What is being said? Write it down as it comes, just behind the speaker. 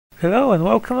Hello and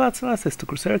welcome lads and lasses to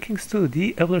Crusader Kings 2,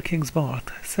 the Elder Kings mod.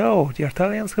 So, the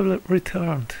Italians have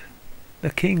returned, the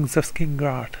kings of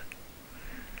Skingard.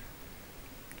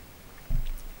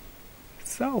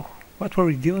 So, what were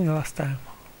we doing last time?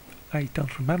 I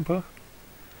don't remember.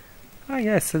 Ah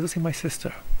yes, seducing my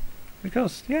sister.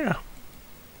 Because, yeah,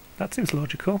 that seems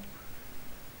logical.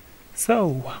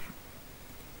 So,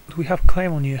 do we have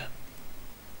claim on you?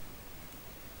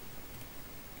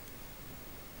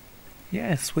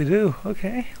 Yes, we do.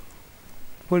 Okay.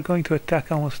 We're going to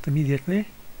attack almost immediately.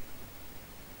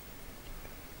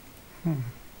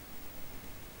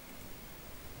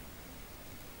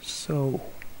 So...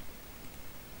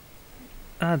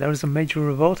 Ah, there is a major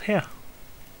revolt here.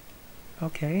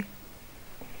 Okay.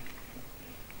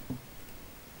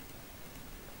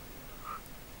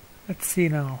 Let's see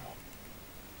now.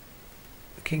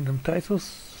 Kingdom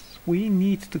titles. We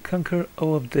need to conquer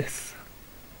all of this.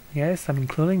 Yes, I'm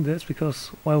including this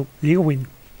because, well, you win.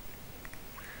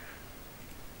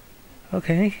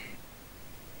 Okay.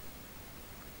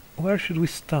 Where should we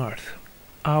start?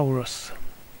 Aurus.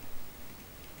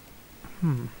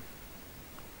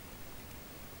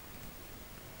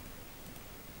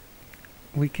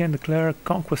 We can declare a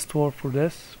conquest war for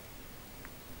this,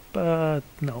 but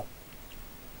no.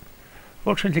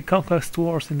 Fortunately, conquest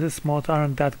wars in this mod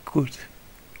aren't that good.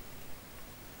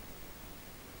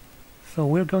 So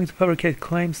we're going to fabricate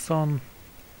claims on...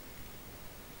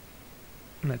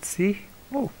 Let's see.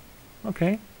 Oh,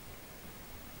 okay.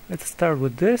 Let's start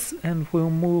with this and we'll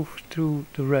move to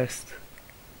the rest.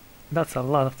 That's a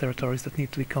lot of territories that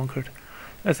need to be conquered.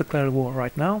 Let's declare war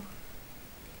right now.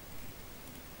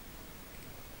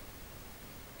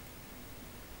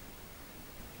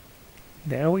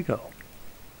 There we go.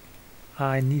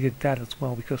 I needed that as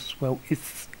well because, well,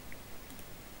 it's...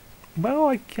 Well,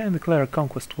 I can declare a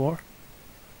conquest war.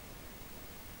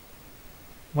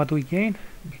 What do we gain?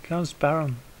 Becomes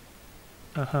Baron.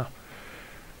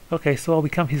 Okay, so I'll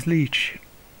become his liege.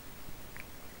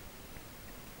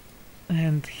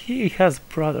 And he has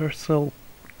a brother, so...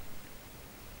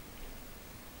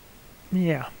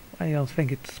 Yeah, I don't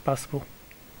think it's possible.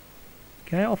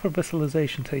 Can I offer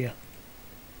vassalization to you?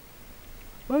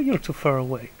 Well, you're too far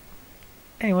away.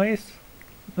 Anyways,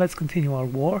 let's continue our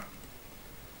war.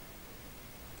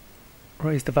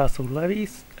 Raise the vassal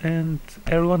levies and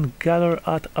everyone gather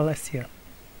at Alessia.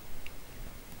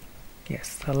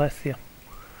 Yes, Alessia.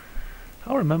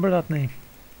 I'll remember that name.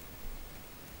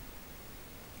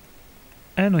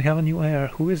 And we have a new heir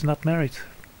who is not married.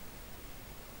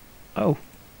 Oh,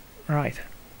 right.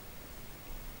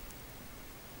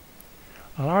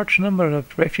 A large number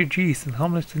of refugees and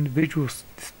homeless individuals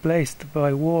displaced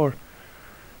by war,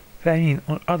 famine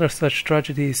or other such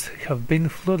tragedies have been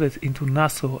flooded into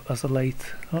Nassau as of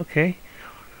late. Okay.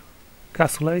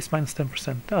 Castle is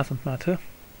 -10%, doesn't matter.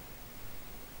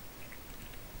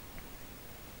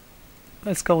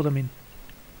 Let's call them in.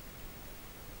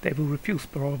 They will refuse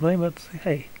probably, but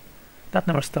hey, that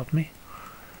never stopped me.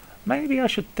 Maybe I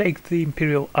should take the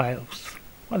Imperial Isles.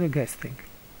 What do you guys think?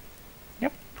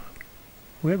 Yep,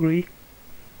 we agree.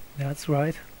 That's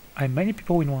right. I'm many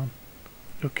people in one.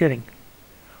 You're kidding.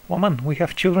 Woman, we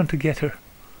have children together.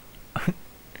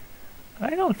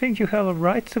 I don't think you have a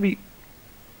right to be...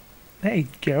 Hey,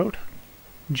 Gerald.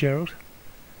 Gerald.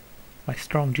 My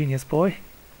strong genius boy.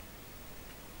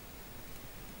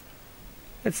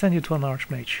 Let's send you to an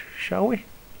archmage, shall we?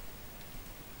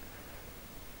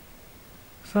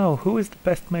 So, who is the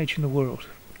best mage in the world?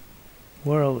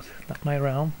 World, not my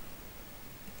realm.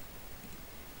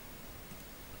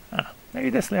 Ah, maybe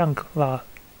this young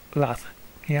lad.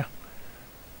 Yeah.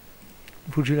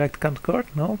 Would you like to come to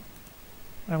court? No?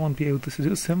 I won't be able to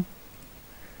seduce him.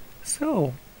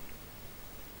 So,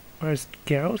 where's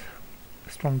Gerald?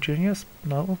 Strong genius?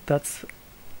 No, that's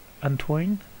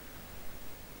Antoine.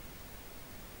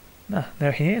 Ah,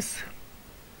 there he is.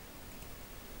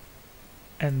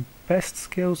 And best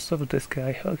skills of this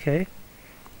guy, okay.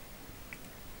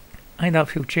 I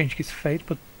doubt he'll change his fate,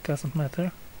 but doesn't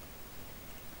matter.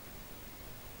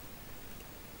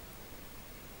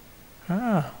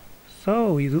 Ah,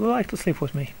 so you do like to sleep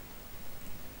with me.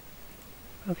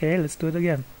 Okay, let's do it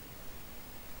again.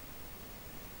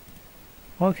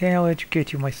 Okay, I'll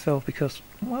educate you myself because,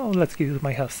 well, let's give you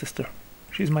my half-sister.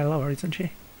 She's my lover, isn't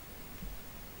she?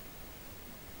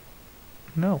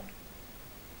 No.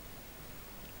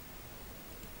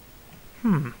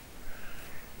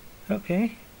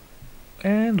 Okay.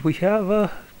 And we have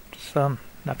a son.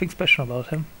 Nothing special about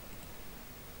him.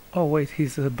 Oh wait,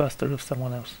 he's a bastard of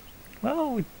someone else.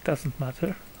 Well, it doesn't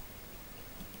matter.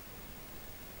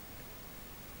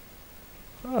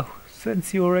 Oh,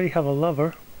 since you already have a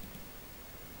lover,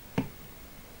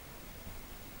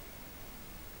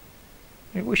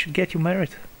 Maybe we should get you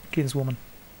married, kinswoman.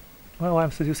 Well,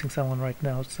 I'm seducing someone right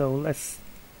now, so let's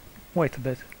wait a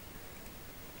bit.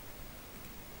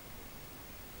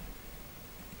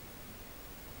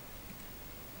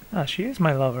 Ah, she is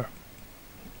my lover.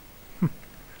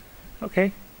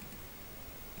 Okay.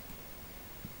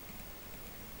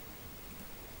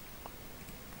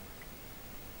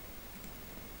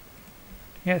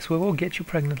 Yes, we will get you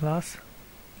pregnant, lass.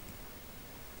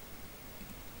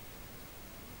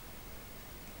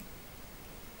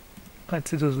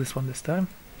 Let's seduce this one this time.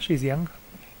 She's young.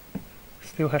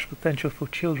 Still has potential for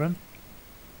children.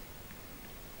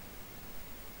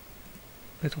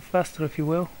 A little faster, if you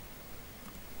will.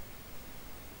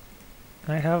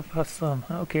 I have a son.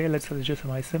 Okay, let's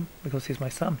legitimize him, because he's my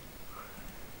son.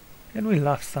 And we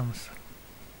love sons.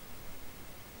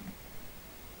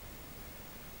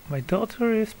 My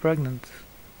daughter is pregnant.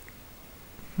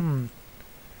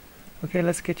 Okay,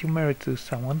 let's get you married to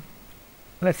someone.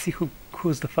 Let's see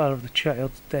who's the father of the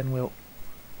child, then we'll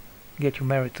get you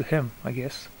married to him, I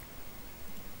guess.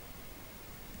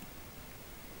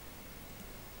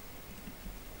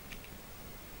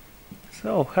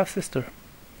 So, half-sister.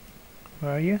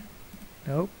 Where are you?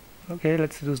 Nope. Okay,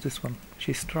 let's seduce this one.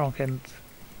 She's strong and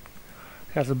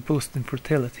has a boost in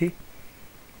fertility.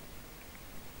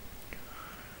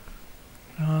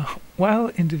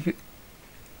 While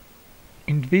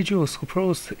individuals who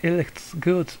produce elect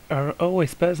goods are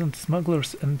always peasant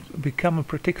smugglers and become a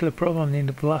particular problem in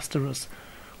the Blasterus,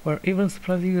 where even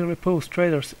splendidly reposed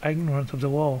traders are ignorant of the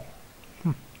law.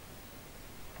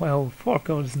 Well, 4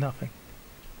 gold is nothing.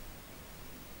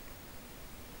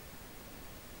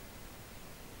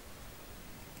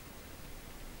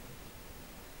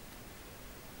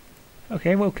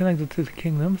 Okay, we'll connect the 2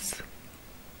 kingdoms.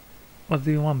 What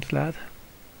do you want, lad?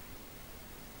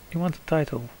 You want a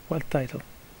title. What title?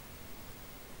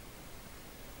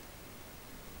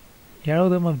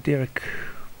 Jarldom of Dirk.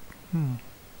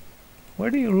 Where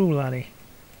do you rule, laddie?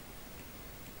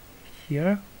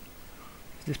 Here?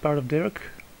 Is this part of Dirk?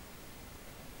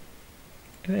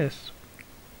 It is.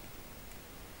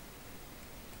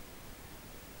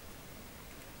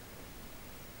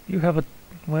 You have a...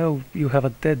 well, you have a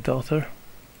dead daughter.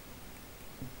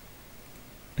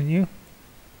 And you?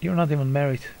 You're not even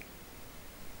married.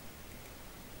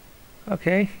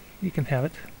 Okay, you can have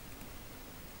it.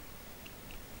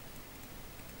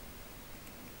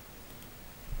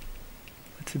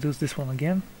 Let's seduce this one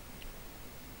again.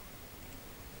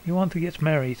 You want to get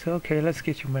married? Okay, let's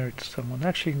get you married to someone.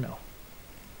 Actually, no.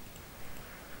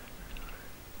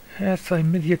 Yes, I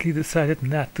immediately decided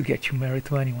not to get you married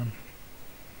to anyone.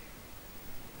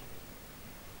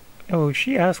 Oh, if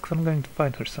she asks, I'm going to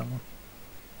find her someone.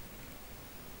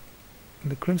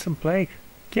 The Crimson Plague?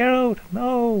 Geralt!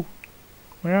 No!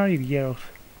 Where are you, Geralt?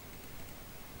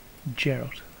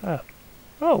 Geralt. Ah.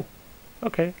 Oh!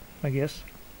 Okay, I guess.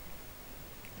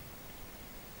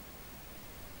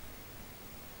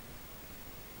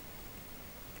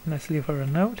 Let's leave her a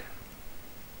note.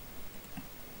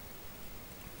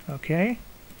 Okay.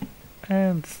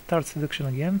 And start seduction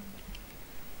again.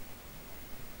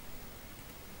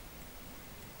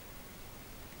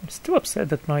 I'm still upset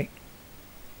that my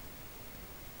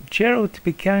Geralt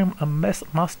became a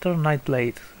master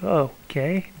Nightblade. Oh,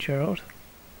 okay, Geralt.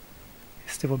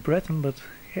 He's still a Breton, but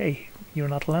hey, you're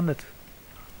not landed.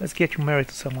 Let's get you married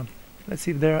to someone. Let's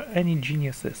see if there are any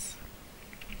geniuses.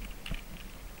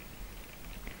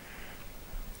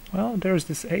 Well, there's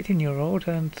this 18-year-old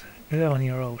and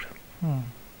 11-year-old.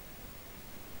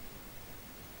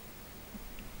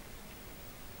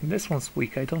 This one's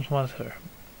weak, I don't want her.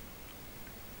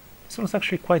 This one's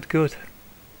actually quite good.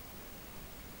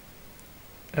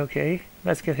 Okay,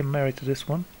 let's get him married to this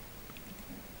one.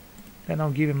 Then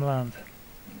I'll give him land.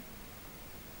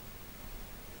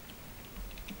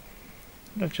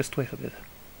 Let's just wait a bit.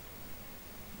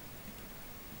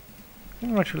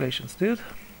 Congratulations, dude.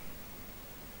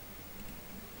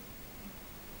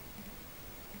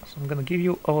 So I'm gonna give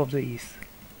you all of these.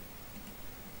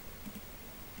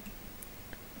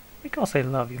 Because I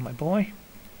love you, my boy.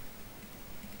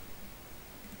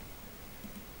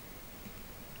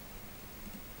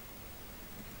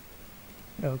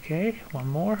 Okay, one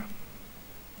more.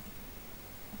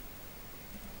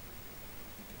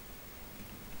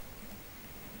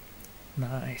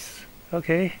 Nice.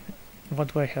 Okay,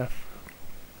 what do I have?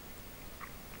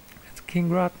 It's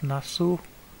Kingrat, Nasu.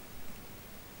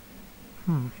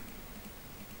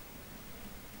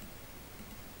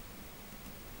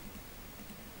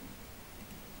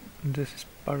 This is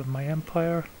part of my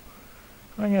empire.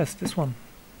 Oh yes, this one.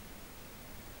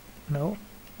 No?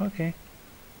 Okay.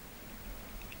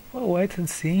 We'll wait and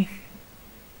see.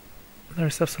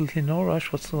 There's absolutely no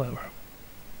rush whatsoever.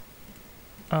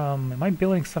 Am I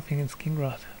building something in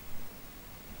Skingrad?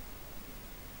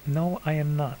 No, I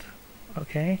am not.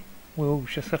 Okay, we'll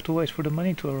just have to wait for the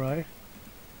money to arrive.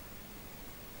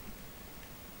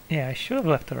 Yeah, I should have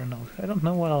left her a note. I don't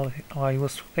know what I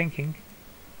was thinking.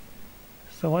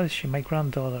 So what is she? My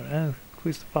granddaughter. And who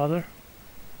is the father?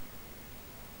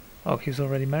 Oh, he's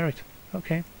already married.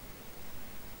 Okay.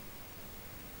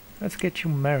 Let's get you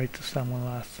married to someone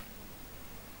else.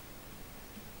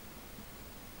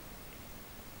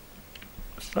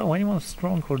 So, anyone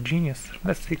strong or genius?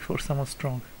 Let's seek for someone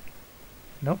strong.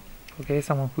 Nope. Okay,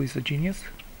 someone who is a genius.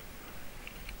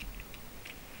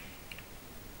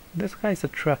 This guy is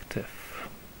attractive,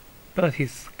 but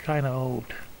he's kinda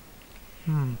old.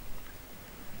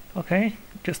 Okay,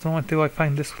 just a moment till I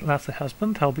find this last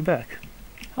husband, I'll be back.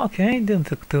 Okay, didn't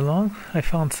take too long. I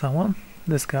found someone.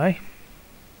 This guy.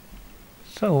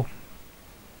 So,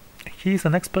 he's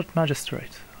an expert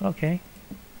magistrate. Okay.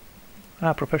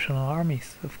 Ah, professional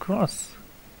armies, of course.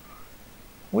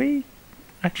 We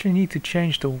actually need to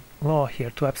change the law here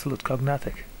to absolute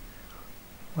cognatic.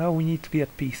 Well, we need to be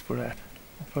at peace for that,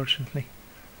 unfortunately.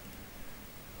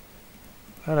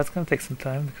 Well, that's gonna take some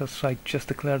time because I just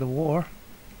declared a war.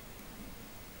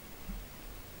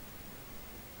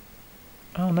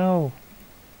 Oh no!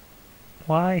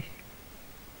 Why?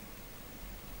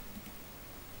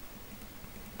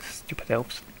 Stupid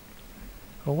elves.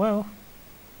 Oh well.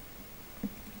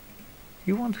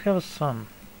 You want to have a son.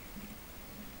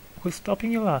 Who's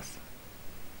stopping you, lass?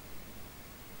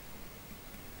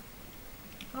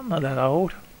 I'm not that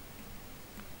old.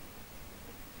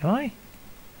 Am I?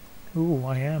 Ooh,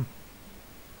 I am.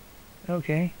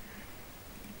 Okay.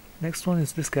 Next one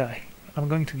is this guy. I'm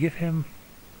going to give him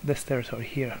this territory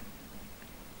here.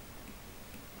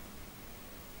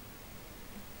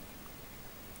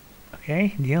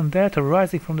 Okay, the undead are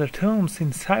rising from their tombs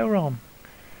in Sauron.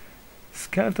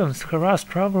 Skeletons harass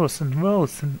travelers and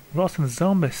roads, and rotten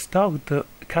zombies stalk the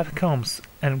catacombs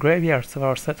and graveyards of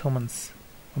our settlements.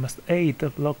 We must aid the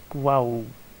block. Wow.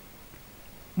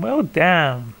 Well,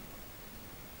 damn.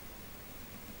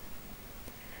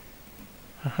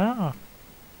 Aha.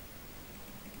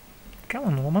 Come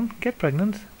on, woman, get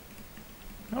pregnant.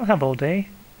 I don't have all day.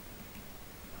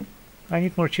 I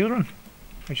need more children.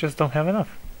 I just don't have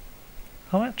enough.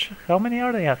 How much? How many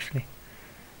are they actually?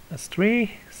 That's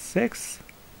 3, 6,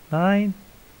 9,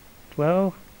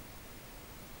 12,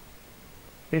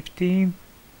 15,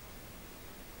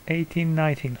 18,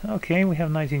 19. Okay, we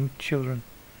have 19 children.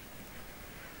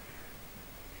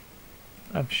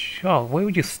 I'm sure. Why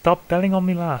would you stop telling on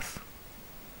me, lass?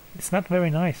 It's not very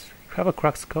nice. You have a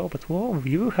cracked skull, but whoa,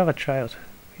 you have a child.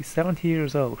 He's 70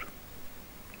 years old.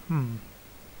 Well,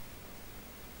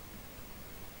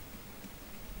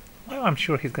 I'm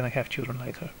sure he's gonna have children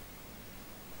later.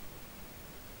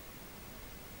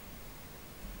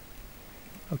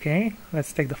 Okay,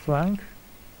 let's take the flank.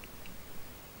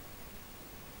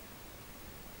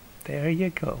 There you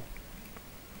go.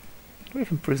 We've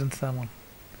imprisoned someone.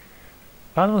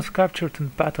 Pan was captured in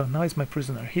battle, now he's my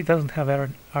prisoner. He doesn't have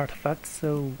artifacts,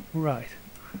 so right.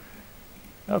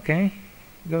 Okay,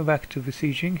 go back to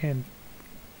besieging and...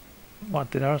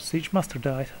 What, did our siege master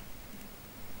die?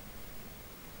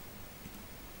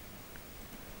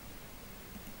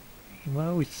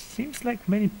 Well, it seems like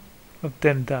many of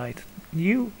them died.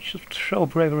 You should show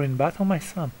bravery in battle, my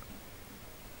son.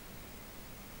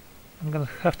 I'm gonna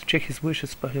have to check his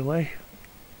wishes, by the way.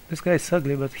 This guy is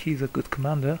ugly, but he's a good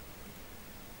commander.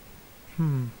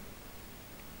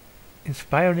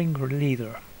 Inspiring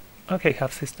leader. Okay,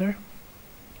 half-sister.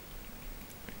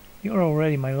 You're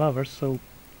already my lover, so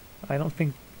I don't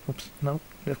think... Oops, no,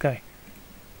 that guy.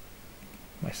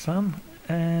 My son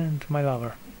and my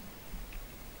lover.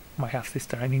 My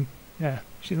half-sister, I mean, yeah,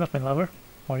 she's not my lover.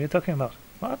 What are you talking about?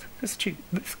 What? These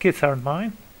kids aren't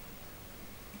mine.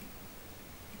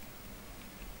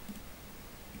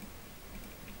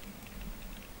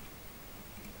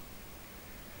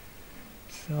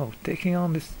 So, taking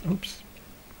on this... Oops,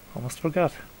 almost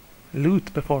forgot.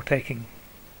 Loot before taking.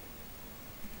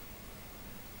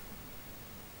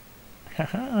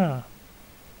 Haha!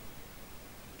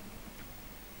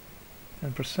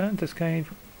 10%, this guy...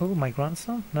 Oh, my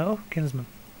grandson? No? Kinsman.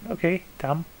 Okay,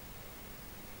 damn.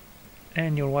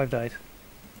 And your wife died.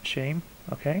 Shame.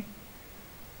 Okay.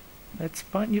 Let's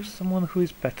find you someone who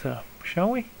is better,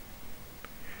 shall we?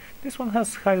 This one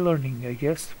has high learning, I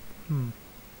guess.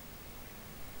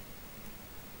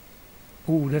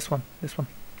 Ooh, this one.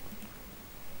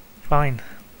 Fine.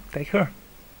 Take her.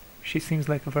 She seems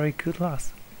like a very good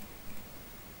lass.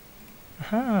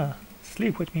 Aha!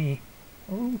 Sleep with me.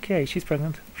 Okay, she's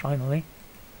pregnant, finally.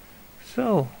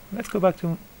 So, let's go back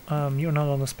to... you're not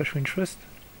on a special interest.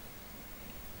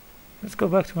 Let's go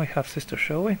back to my half-sister,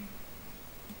 shall we?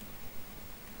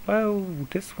 Well,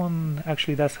 this one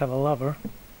actually does have a lover.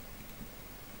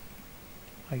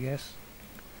 I guess.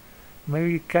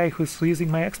 Maybe a guy who's using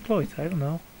my exploit, I don't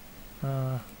know.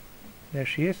 There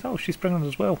she is. Oh, she's pregnant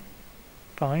as well.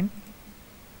 Fine.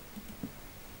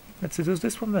 Let's seduce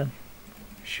this one then.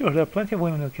 Sure, there are plenty of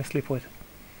women who can sleep with.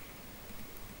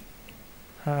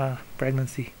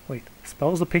 Pregnancy. Wait,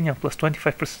 spouse opinion plus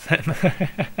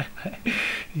 25%.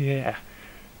 Yeah,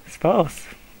 spouse.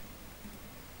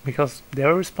 Because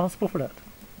they're responsible for that.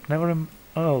 Never.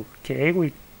 Okay,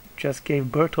 we just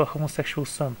gave birth to a homosexual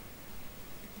son.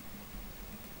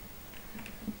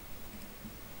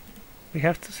 We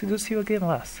have to seduce you again,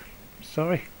 lass.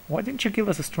 Sorry, why didn't you give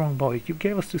us a strong boy? You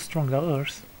gave us 2 strong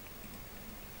daughters.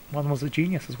 One was a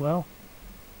genius as well.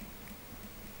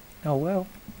 Oh well.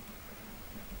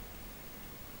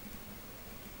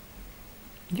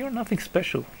 You're nothing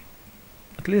special.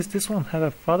 At least this one had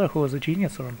a father who was a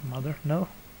genius, or a mother, no?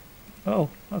 Oh,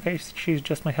 okay, she's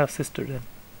just my half-sister then.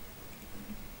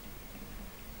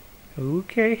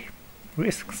 Okay,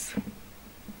 risks.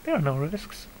 There are no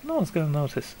risks. No one's gonna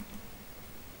notice.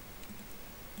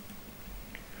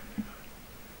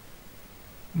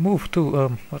 Move to,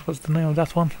 what was the name of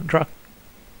that one?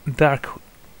 Dark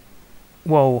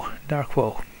Woe.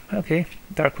 Okay,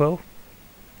 Dark Woe.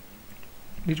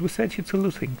 Did we send you to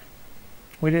looting?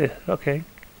 We did, okay.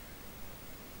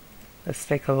 Let's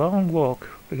take a long walk,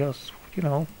 because, you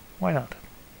know, why not?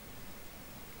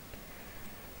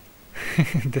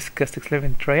 Disgusting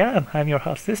living Trajan, I'm your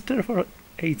half-sister for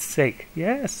 8's sake.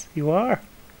 Yes, you are.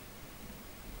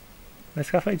 Let's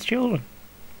have 8 children.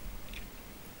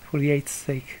 For the 8's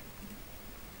sake.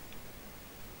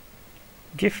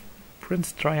 Give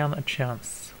Prince Trajan a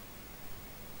chance.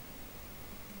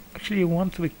 Actually, you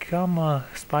want to become a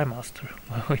spy master?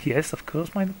 Well, yes, of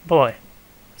course, my boy.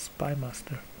 Spy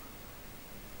master.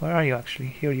 Where are you actually?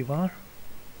 Here you are.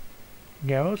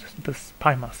 Garrett, the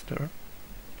spy master.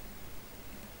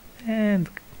 And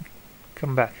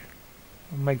come back.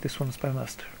 I'll make this one spy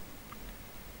master.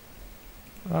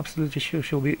 I'm absolutely sure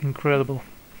she'll be incredible.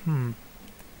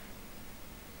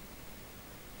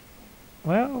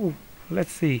 Well,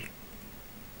 let's see.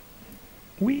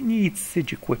 We need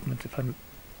siege equipment, if I'm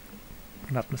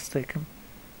not mistaken.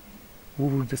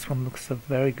 Ooh, this one looks a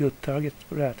very good target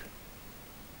for that.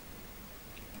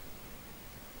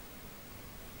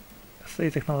 Say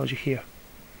technology here.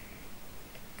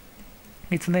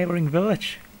 It's a neighboring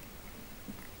village.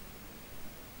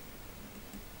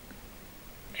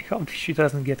 I hope she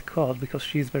doesn't get caught because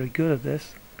she's very good at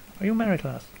this. Are you married,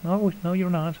 lass? No, no, you're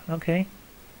not. Okay.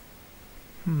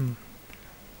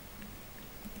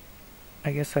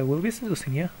 I guess I will be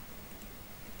seducing you.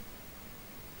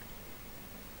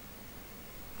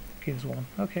 Here's one.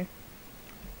 Okay.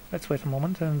 Let's wait a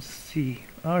moment and see.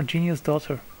 Our genius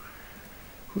daughter.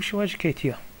 Who shall educate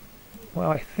you?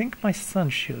 Well, I think my son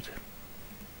should.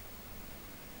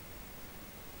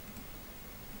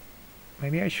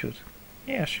 Maybe I should.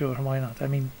 Yeah, sure, why not? I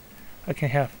mean, I can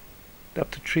have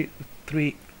up to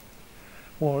three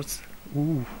wards.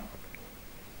 Ooh.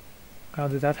 How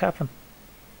did that happen?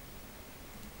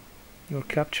 You're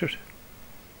captured.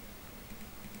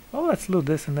 Oh, let's loot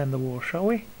this and end the war, shall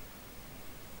we?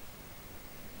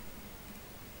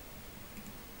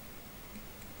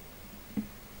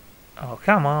 Oh,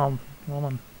 come on,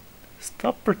 woman.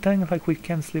 Stop pretending like we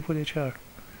can sleep with each other.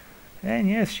 And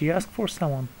yes, she asked for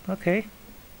someone. Okay.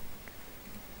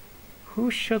 Who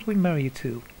should we marry you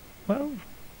to? Well,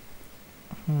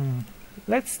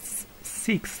 let's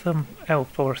seek some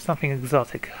elf or something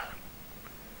exotic.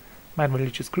 Man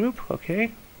religious group,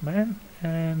 okay. Man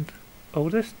and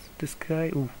oldest, this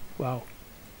guy. Ooh, wow.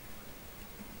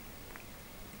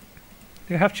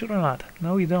 Do you have children, lad?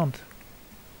 No, you don't.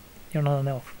 You're not an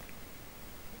elf.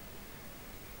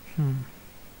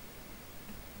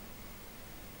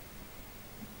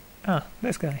 Ah,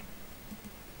 this guy.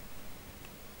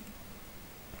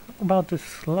 How about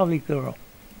this lovely girl?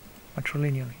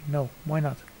 Matrilineally. No, why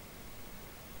not?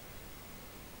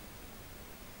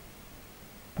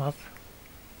 What?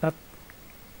 That...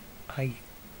 I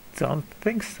don't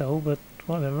think so, but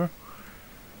whatever.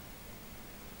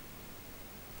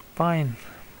 Fine.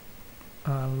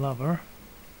 Lover.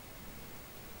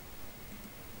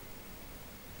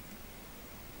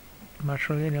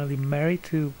 Matrilineally married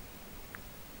to...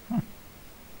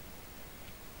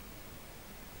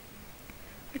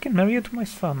 I can marry you to my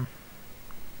son.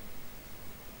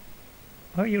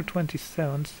 Well, you're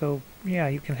 27, so yeah,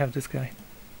 you can have this guy.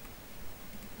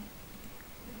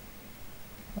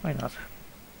 Why not?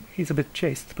 He's a bit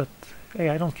chaste, but hey,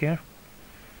 I don't care.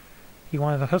 He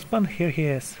wanted a husband, here he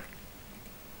is.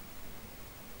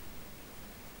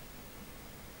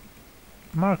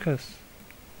 Marcus,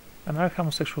 an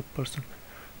homosexual person.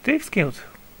 Thieves killed,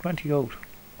 20 gold.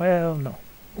 Well, no.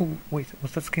 Oh, wait,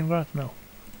 was that skin guard? No.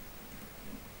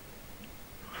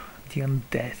 The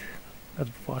undead. That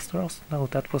was Ross? No,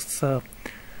 that was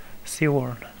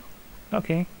Seaworn.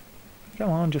 Okay, come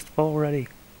on, just fall already.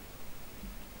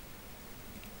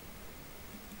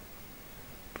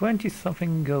 20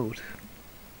 something gold.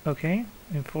 Okay,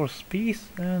 enforce peace,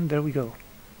 and there we go.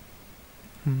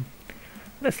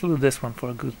 Let's do this one for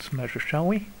a good measure, shall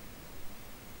we?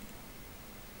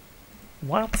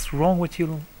 What's wrong with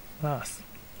you, lass?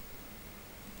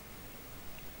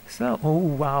 So, oh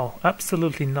wow,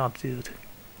 absolutely not, dude.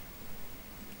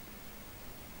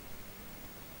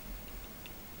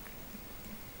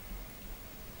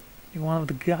 You're one of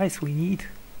the guys we need.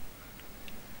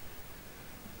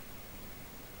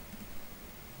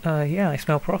 Yeah, I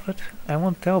smell profit. I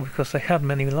won't tell because I had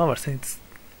many lovers and it's...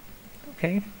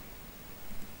 okay.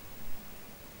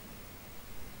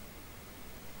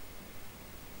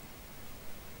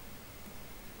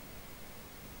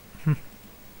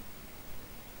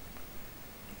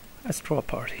 Let's throw a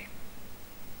party.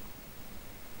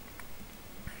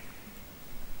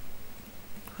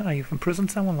 Ah, you've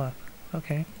imprisoned someone, lad.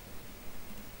 Okay.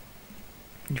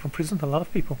 You've imprisoned a lot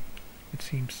of people, it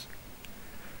seems.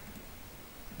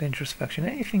 Dangerous faction.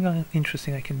 Anything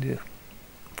interesting I can do?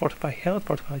 Fortify health,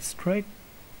 fortify strength.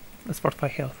 Let's fortify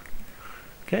health.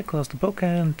 Okay, close the book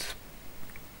and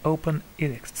open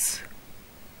edicts.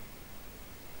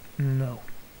 No.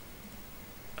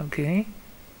 Okay.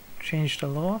 Change the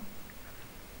law.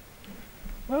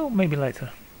 Well, maybe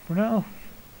later. For now.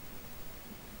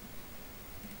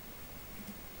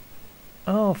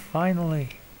 Oh, finally.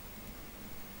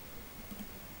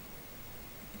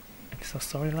 I'm so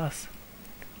sorry, lass.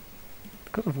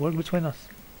 Because of work between us.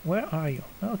 Where are you?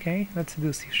 Okay, let's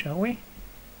seduce you, shall we?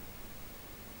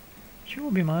 She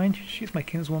will be mine. She's my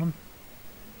kinswoman.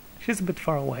 She's a bit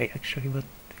far away, actually, but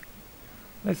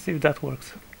let's see if that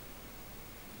works.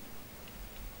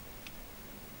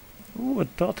 Ooh, a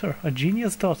daughter. A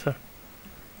genius daughter.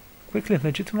 Quickly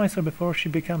legitimize her before she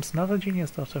becomes not a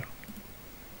genius daughter.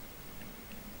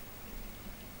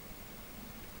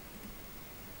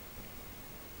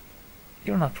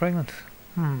 You're not pregnant.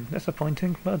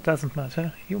 Disappointing, but it doesn't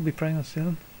matter. You'll be pregnant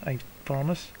soon, I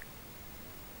promise.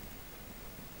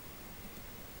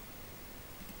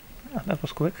 Ah, that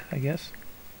was quick, I guess.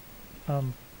 A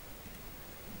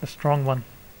strong one.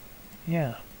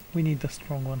 Yeah, we need the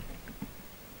strong one.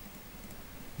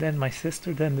 Then my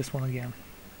sister, then this one again.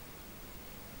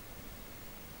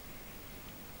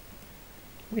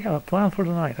 We have a plan for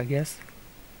the night, I guess.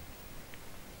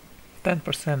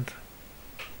 10%.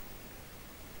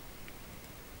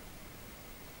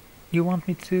 You want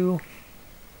me to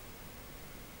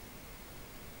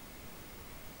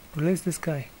release this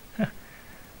guy?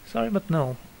 Sorry, but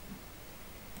no.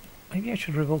 Maybe I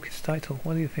should revoke his title.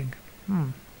 What do you think?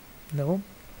 No.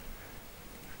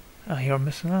 Ah, you're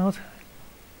missing out.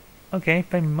 Okay,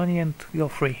 pay me money and go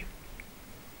free.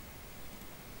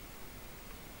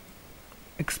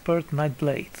 Expert Night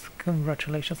Blade.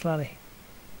 Congratulations, laddie.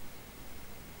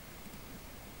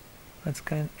 Let's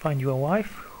find you a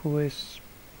wife who is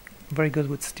very good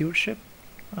with stewardship.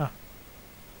 Ah,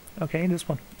 okay, this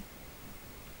one.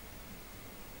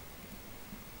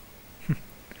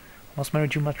 Almost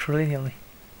married you matrilineally.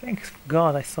 Thank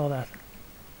God I saw that.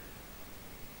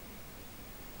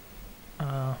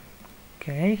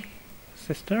 Okay,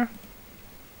 sister.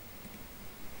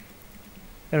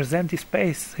 There's empty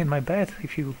space in my bed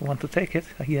if you want to take it,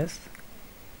 I guess.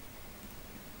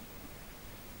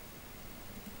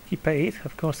 He paid,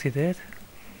 of course he did.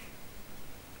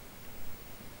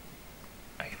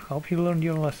 I hope you learned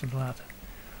your lesson, lad.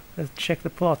 Let's check the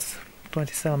plots.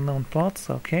 27 known plots,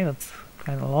 okay, that's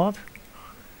kind of a lot.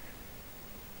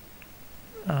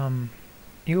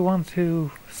 You want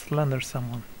to slender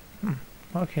someone.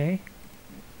 Okay.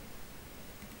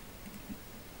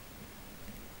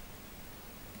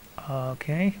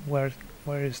 Okay, where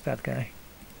is that guy?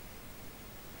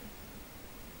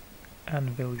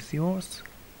 Anvil is yours.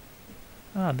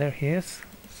 Ah, there he is.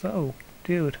 So,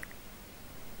 dude.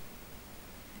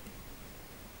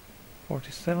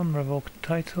 47, revoked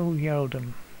title,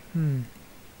 Yarldom.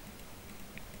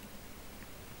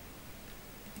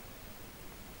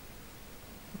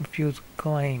 Refused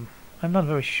claim. I'm not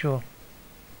very sure.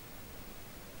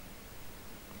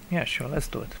 Yeah, sure, let's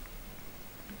do it.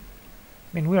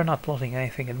 I mean, we are not plotting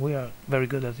anything and we are very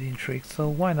good at the intrigue, so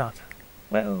why not?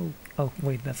 Well, oh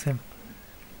wait, that's him.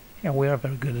 Yeah, we are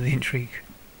very good at intrigue.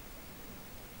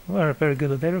 We are very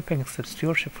good at everything except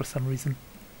stewardship for some reason.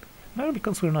 Maybe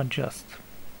because we're not just.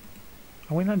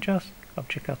 Are we not just? I'll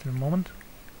check out in a moment.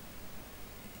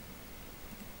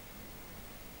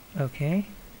 Okay.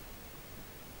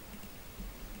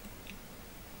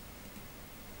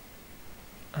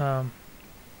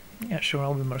 Yeah, sure,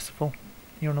 I'll be merciful.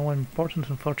 You're no one important,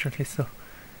 unfortunately, so...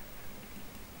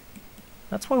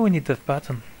 That's why we need that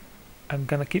button. I'm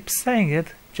gonna keep saying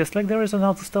it. Just like there is an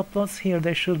auto-stop loss here,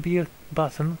 there should be a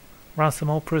button. Ransom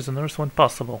all prisoners when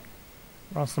possible.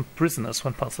 Ransom prisoners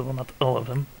when possible, not all of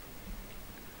them.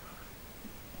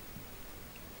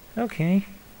 Okay,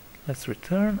 let's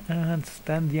return and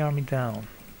stand the army down.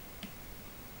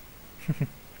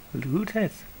 Loot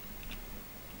it.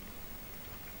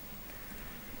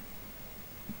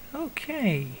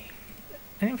 Okay,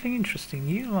 anything interesting?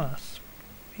 You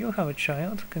have a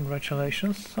child,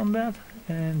 congratulations on that,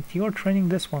 and you're training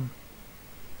this one.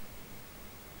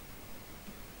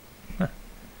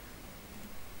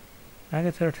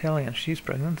 Agatha Italian, she's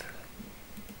pregnant.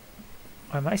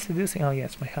 Am I seducing? Oh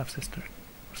yes, my half-sister.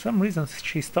 For some reason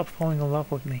she stopped falling in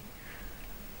love with me.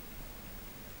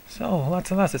 So,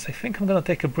 lads and lasses, I think I'm gonna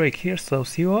take a break here, so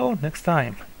see you all next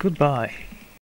time. Goodbye.